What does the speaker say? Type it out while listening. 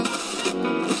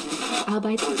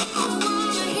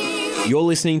You're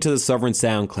listening to the Sovereign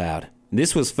SoundCloud.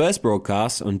 This was first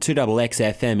broadcast on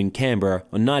 2XX FM in Canberra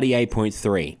on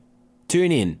 98.3.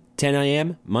 Tune in 10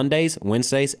 a.m, Mondays,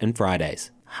 Wednesdays and Fridays.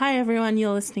 Hi everyone,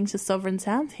 you're listening to Sovereign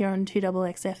Sounds here on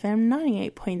 2XX FM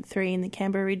 98.3 in the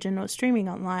Canberra region, or streaming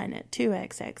online at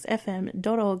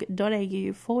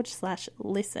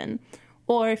 2xxfm.org.au/listen.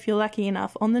 Or if you're lucky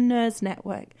enough, on the NERS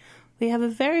network. We have a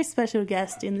very special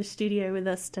guest in the studio with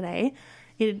us today.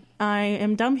 I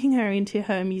am dumping her into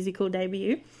her musical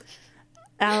debut.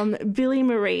 Billie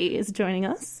Maare is joining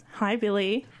us. Hi,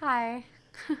 Billie. Hi.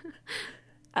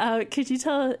 Could you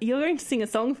tell, you're going to sing a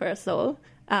song for us all,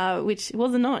 which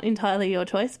was not entirely your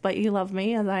choice, but you love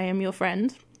me as I am your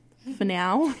friend for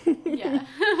now. Yeah,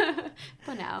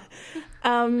 for now.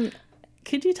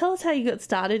 Could you tell us how you got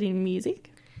started in music?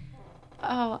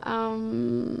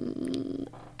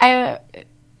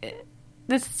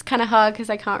 This is kind of hard because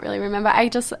I can't really remember. I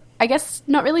guess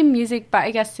not really music, but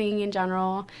I guess singing in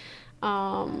general.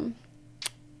 I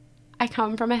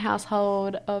come from a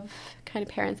household of kind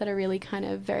of parents that are really kind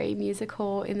of very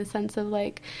musical, in the sense of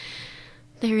like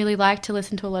they really like to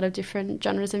listen to a lot of different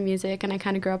genres of music, and I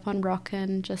kind of grew up on rock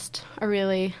and just a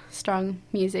really strong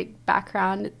music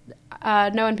background.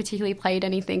 No one particularly played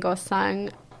anything or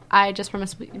sang. I just from a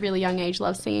really young age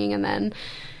loved singing, and then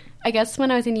I guess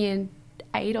when I was in year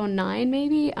 8 or 9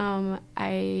 maybe,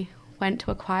 I went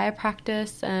to a choir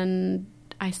practice and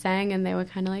I sang, and they were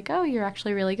kind of like, oh, you're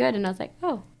actually really good. And I was like,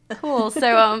 oh, cool.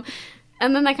 So,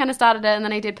 and then I kind of started it, and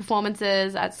then I did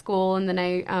performances at school, and then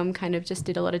I kind of just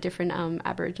did a lot of different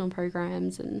Aboriginal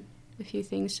programs and a few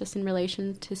things just in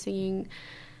relation to singing.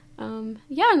 And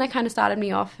that kind of started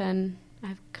me off, and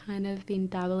I've kind of been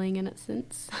dabbling in it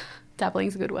since.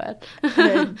 Dabbling's a good word.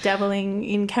 Dabbling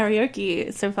in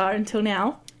karaoke so far until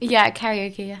now. Yeah,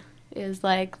 karaoke is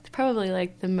like probably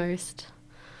like the most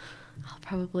I'll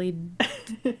probably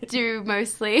do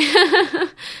mostly.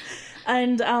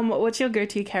 And what's your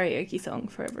go-to karaoke song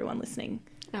for everyone listening?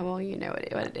 Oh, well, you know what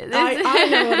it is. I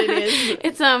know what it is.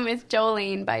 It's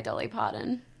Jolene by Dolly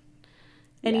Parton.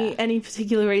 Any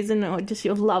particular reason, or just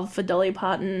your love for Dolly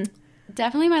Parton?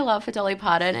 Definitely my love for Dolly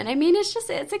Parton. And I mean, it's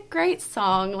a great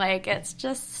song. Like, it's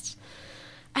just,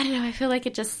 I don't know, I feel like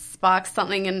it just sparks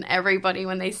something in everybody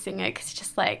when they sing it, because it's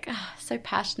just like, so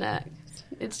passionate.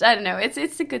 I don't know,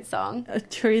 it's a good song.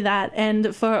 True that.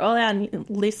 And for all our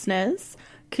listeners,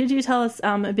 could you tell us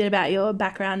a bit about your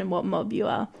background and what mob you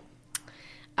are?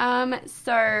 My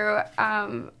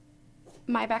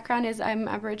background is I'm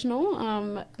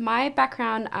Aboriginal. My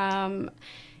background,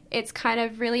 it's kind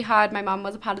of really hard. My mum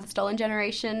was a part of the stolen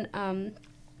generation.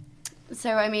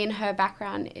 So, I mean, her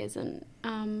background isn't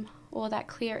all that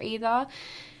clear either.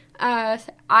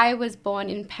 I was born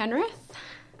in Penrith.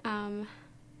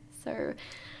 So,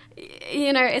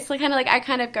 you know, it's kind of like I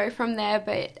kind of go from there.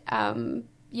 But,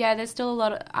 there's still a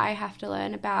lot I have to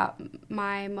learn about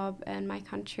my mob and my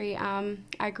country.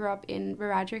 I grew up in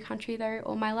Wiradjuri country, though,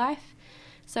 all my life.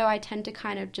 So I tend to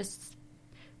kind of just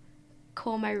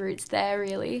call my roots there,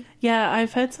 really. Yeah,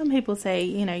 I've heard some people say,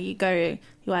 you know, you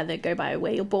either go by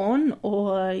where you're born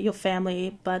or your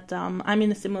family, but I'm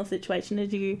in a similar situation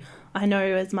as you. I know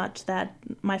as much that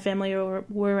my family are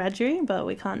Wiradjuri, but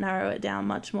we can't narrow it down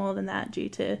much more than that due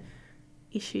to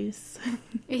issues.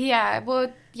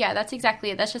 That's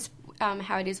exactly it. That's just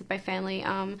how it is with my family.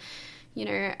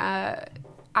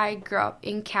 I grew up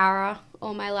in Cowra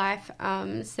all my life,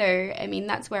 so I mean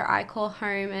that's where I call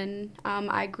home, and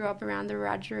I grew up around the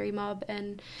Wiradjuri mob,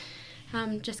 and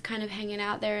just kind of hanging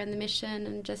out there in the mission,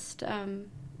 and just I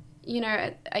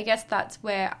guess that's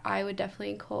where I would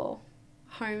definitely call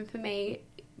home for me,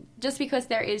 just because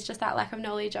there is just that lack of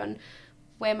knowledge on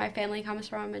where my family comes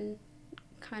from and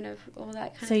kind of all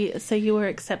that kind of. So you were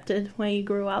accepted where you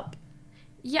grew up?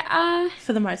 Yeah.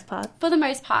 For the most part? For the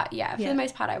most part, yeah. For the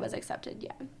most part, I was accepted,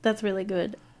 yeah. That's really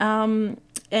good. And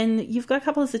you've got a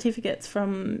couple of certificates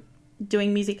from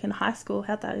doing music in high school.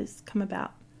 How'd those come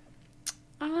about?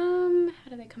 How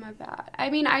did they come about?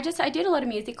 I mean, I did a lot of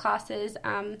music classes.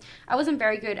 I wasn't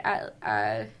very good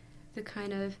at the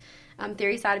kind of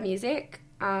theory side of music,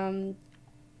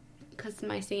 because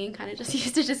my singing kind of just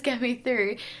used to just get me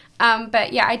through.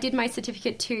 But yeah, I did my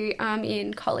certificate too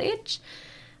in college.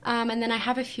 And then I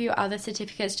have a few other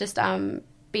certificates just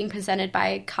being presented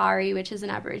by CARI, which is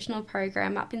an Aboriginal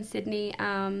program up in Sydney.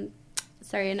 An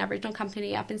Aboriginal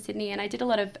company up in Sydney. And I did a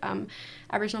lot of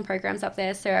Aboriginal programs up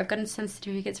there. So I've gotten some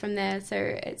certificates from there. So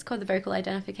it's called the Vocal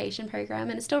Identification Program,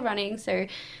 and it's still running. So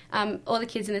all the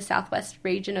kids in the southwest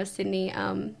region of Sydney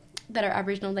that are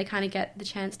Aboriginal, they kind of get the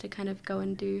chance to kind of go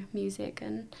and do music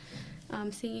and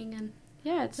singing and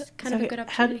yeah, it's kind of a good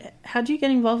opportunity. How do you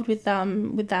get involved with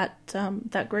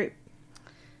that group?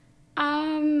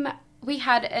 We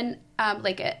had an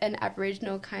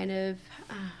Aboriginal kind of,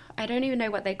 I don't even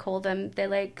know what they call them. They're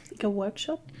like a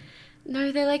workshop?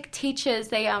 No, they're like teachers.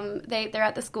 They're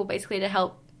at the school basically to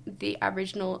help the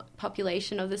Aboriginal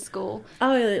population of the school.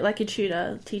 Oh, like a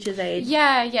teacher's aide.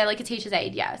 Yeah, like a teacher's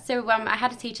aide, yeah. So I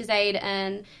had a teacher's aide,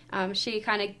 and she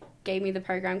kind of gave me the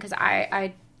program because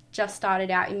I just started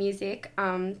out in music.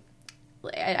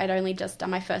 I'd only just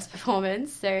done my first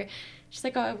performance, so she's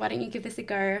like, oh, why don't you give this a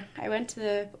go? I went to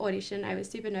the audition. I was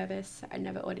super nervous. I'd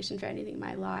never auditioned for anything in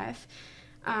my life.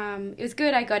 It was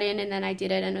good. I got in and then I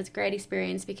did it, and it was a great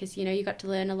experience because, you got to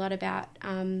learn a lot about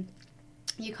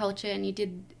your culture, and you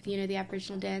did, the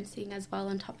Aboriginal dancing as well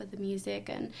on top of the music,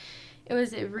 and it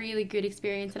was a really good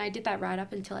experience, and I did that right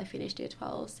up until I finished Year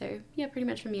 12. So, yeah, pretty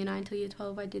much from Year 9 till Year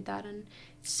 12 I did that, and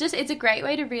it's a great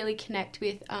way to really connect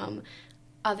with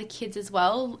other kids as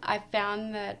well. I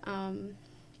found that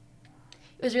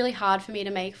it was really hard for me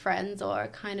to make friends or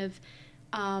kind of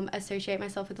associate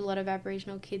myself with a lot of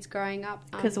Aboriginal kids growing up.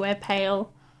 Because we're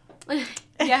pale.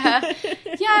 Yeah,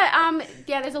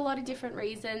 there's a lot of different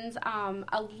reasons.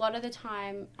 A lot of the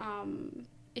time,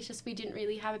 it's just we didn't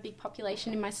really have a big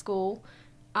population in my school.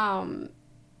 And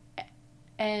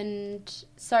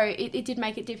so it did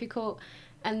make it difficult.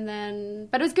 And then,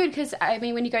 but it was good because,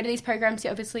 when you go to these programs,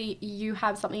 obviously you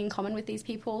have something in common with these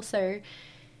people. So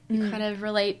you kind of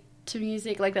relate to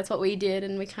music. Like, that's what we did.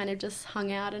 And we kind of just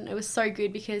hung out. And it was so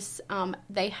good because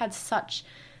they had such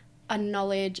a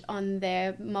knowledge on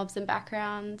their mobs and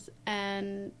backgrounds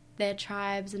and their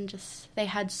tribes, and just they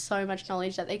had so much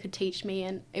knowledge that they could teach me,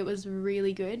 and it was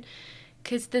really good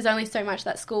because there's only so much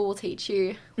that school will teach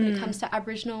you when it comes to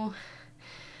Aboriginal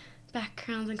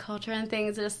backgrounds and culture and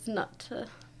things. Just not to,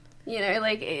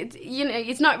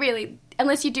 it's not really,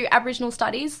 unless you do Aboriginal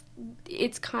studies,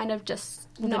 it's kind of just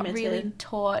not really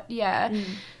taught.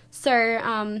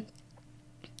 So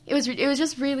it was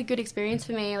just really good experience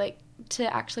for me, like,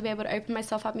 to actually be able to open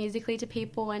myself up musically to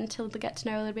people and to get to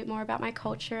know a little bit more about my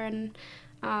culture, and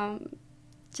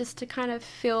just to kind of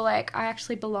feel like I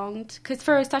actually belonged. Because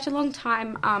for such a long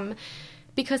time,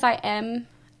 because I am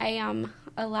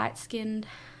a light-skinned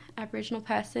Aboriginal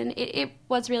person, it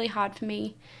was really hard for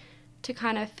me to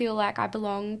kind of feel like I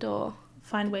belonged or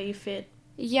find where you fit.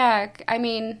 Yeah,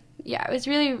 it was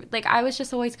really, like, I was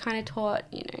just always kind of taught,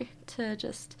 to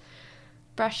just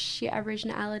brush your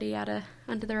Aboriginality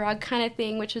under the rug kind of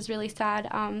thing, which was really sad.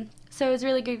 So it was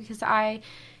really good because I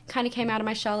kind of came out of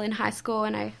my shell in high school,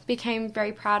 and I became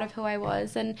very proud of who I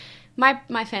was. And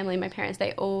my family, my parents,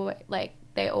 they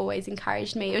always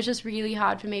encouraged me. It was just really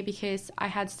hard for me because I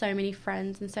had so many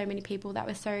friends and so many people that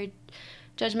were so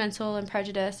judgmental and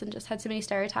prejudiced and just had so many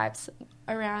stereotypes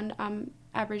around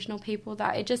Aboriginal people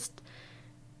that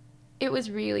it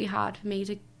was really hard for me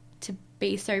to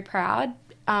be so proud.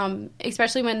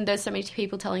 Especially when there's so many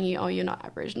people telling you, oh, you're not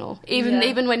Aboriginal.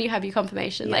 Even when you have your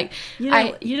confirmation. Yeah.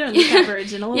 Like, you don't look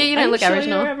Aboriginal. Yeah, you don't look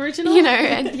Aboriginal. You're Aboriginal.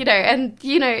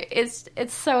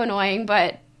 It's so annoying,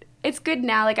 but it's good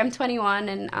now. Like, I'm 21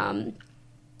 and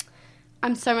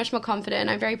I'm so much more confident.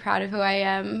 I'm very proud of who I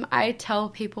am. I tell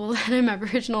people that I'm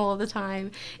Aboriginal all the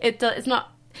time. It's not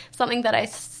something that I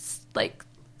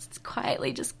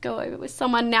quietly just go over with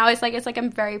someone now. It's like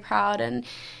I'm very proud, and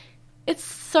it's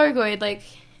so good, like,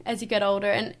 as you get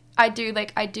older. And I do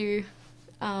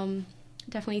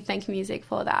definitely thank music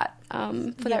for that,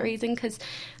 that reason. Because,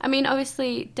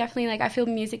 obviously, definitely, like, I feel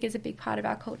music is a big part of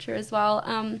our culture as well.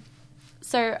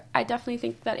 So I definitely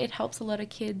think that it helps a lot of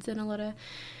kids and a lot of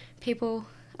people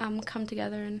come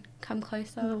together and come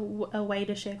closer. A way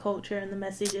to share culture and the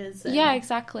messages. And yeah,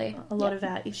 exactly. A lot of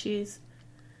our issues.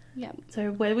 Yeah.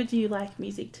 So where would you like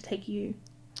music to take you?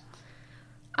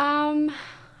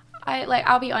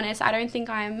 I'll be honest, I don't think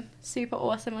I'm super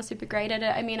awesome or super great at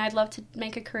it. I'd love to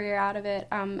make a career out of it.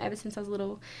 Ever since I was a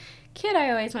little kid, I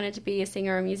always wanted to be a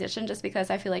singer or a musician just because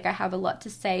I feel like I have a lot to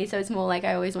say. So it's more like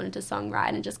I always wanted to songwrite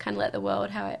and just kind of let the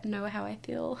world know how I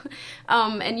feel,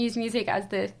 and use music as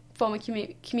the form of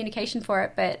communication for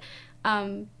it. But,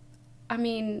 I'm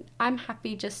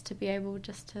happy just to be able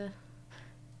to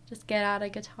get out a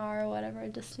guitar or whatever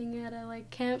and just sing at a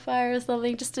campfire or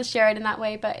something, just to share it in that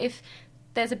way. But if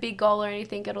there's a big goal or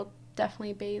anything, it'll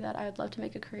definitely be that I would love to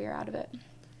make a career out of it.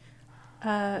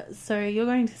 So you're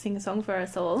going to sing a song for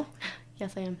us all.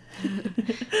 Yes, I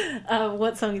am.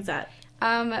 What song is that?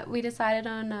 We decided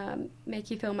on Make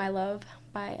You Feel My Love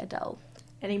by Adele.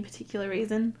 Any particular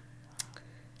reason?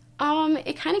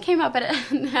 It kind of came up, but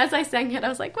as I sang it, I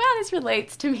was like, wow, this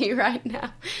relates to me right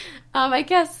now. I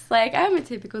guess, like, I'm a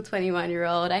typical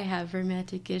 21-year-old. I have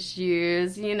romantic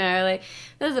issues, you know, like,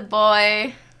 there's a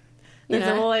boy. There's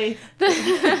always...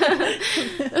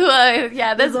 well,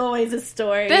 yeah, there's always a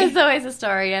story. There's always a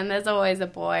story, and there's always a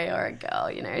boy or a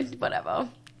girl, you know, whatever.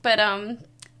 But,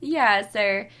 yeah,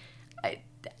 so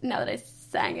now that I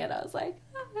sang it, I was like,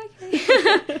 oh,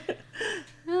 okay.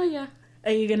 Oh, yeah.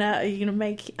 Are you gonna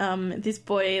make this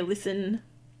boy listen?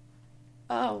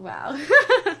 Oh, wow.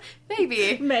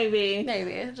 Maybe.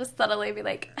 Just subtly be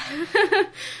like...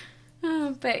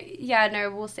 but, yeah,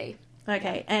 no, we'll see.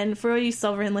 Okay, and for all you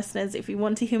Sovereign listeners, if you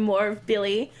want to hear more of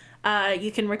Billie,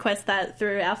 you can request that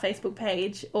through our Facebook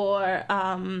page, or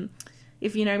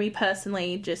if you know me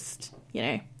personally, just, you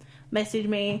know, message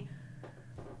me.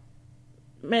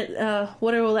 What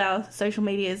are all our social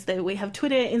medias? That we have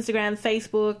Twitter, Instagram,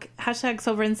 Facebook, hashtag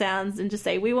Sovereign Sounds, and just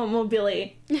say, we want more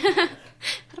Billie.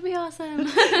 That'll be awesome.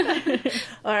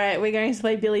 All right, we're going to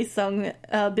play Billie's song,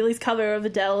 Billie's cover of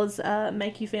Adele's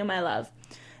Make You Feel My Love.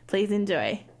 Please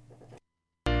enjoy.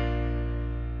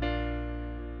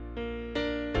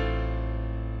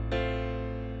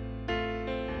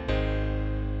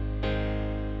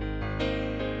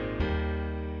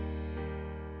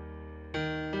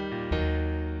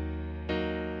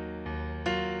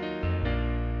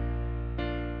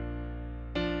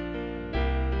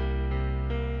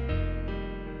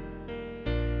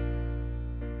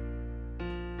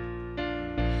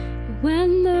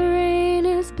 When the rain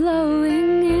is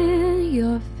blowing in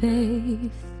your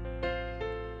face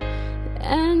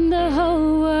and the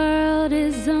whole world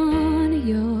is on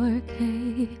your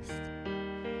case,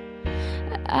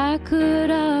 I could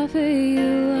offer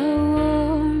you a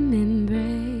warm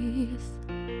embrace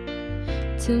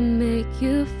to make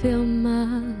you feel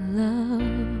my love.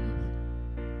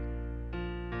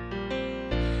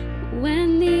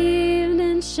 When the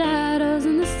evening shadows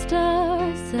and the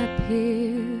stars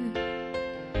appear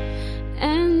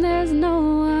and there's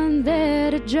no one there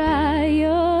to dry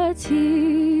your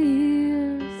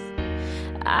tears,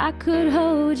 I could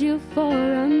hold you for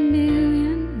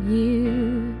 1,000,000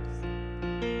 years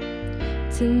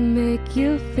to make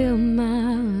you feel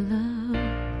my love.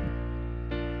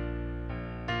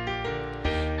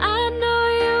 I know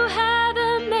you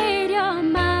haven't made your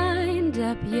mind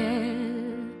up yet,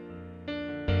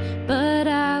 but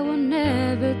I will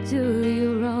never do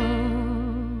you wrong.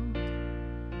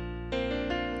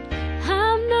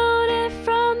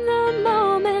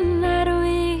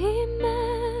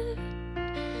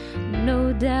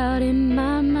 No doubt in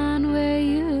my mind where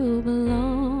you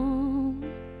belong.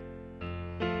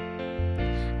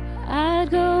 I'd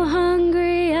go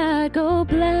hungry, I'd go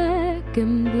black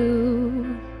and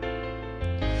blue,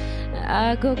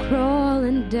 I'd go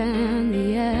crawling down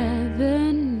the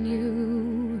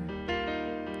avenue.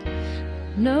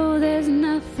 No, there's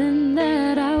nothing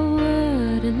that I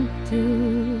wouldn't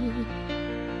do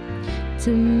to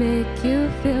make you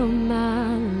feel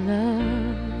my love.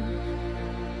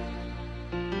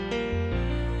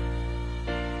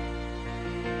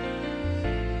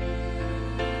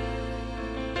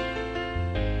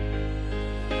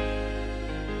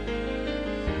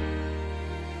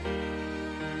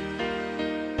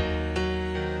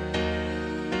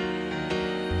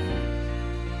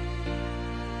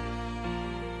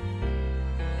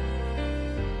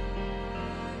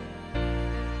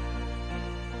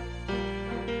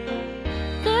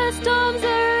 Storms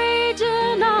are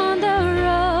raging on the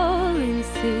rolling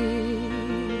sea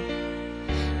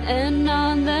and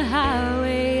on the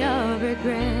highway of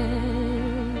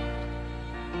regret.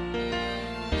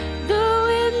 The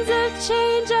winds of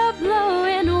change are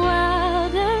blowing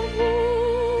wild and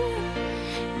free.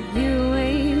 You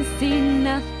ain't seen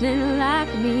nothing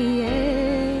like me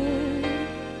yet.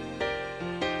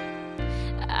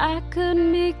 I could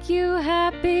make you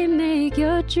happy, make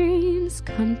your dreams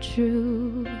come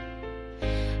true.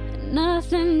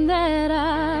 Nothing that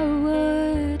I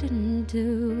wouldn't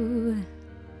do.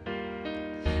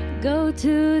 Go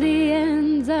to the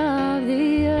ends of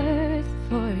the earth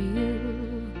for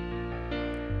you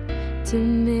to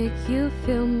make you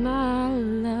feel my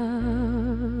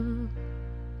love,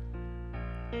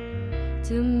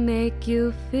 to make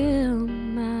you feel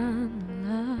my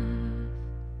love.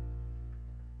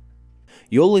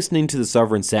 You're listening to the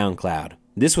Sovereign SoundCloud.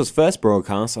 This was first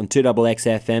broadcast on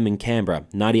 2XX FM in Canberra,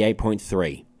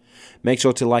 98.3. Make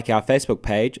sure to like our Facebook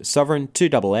page, Sovereign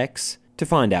 2XX, to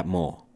find out more.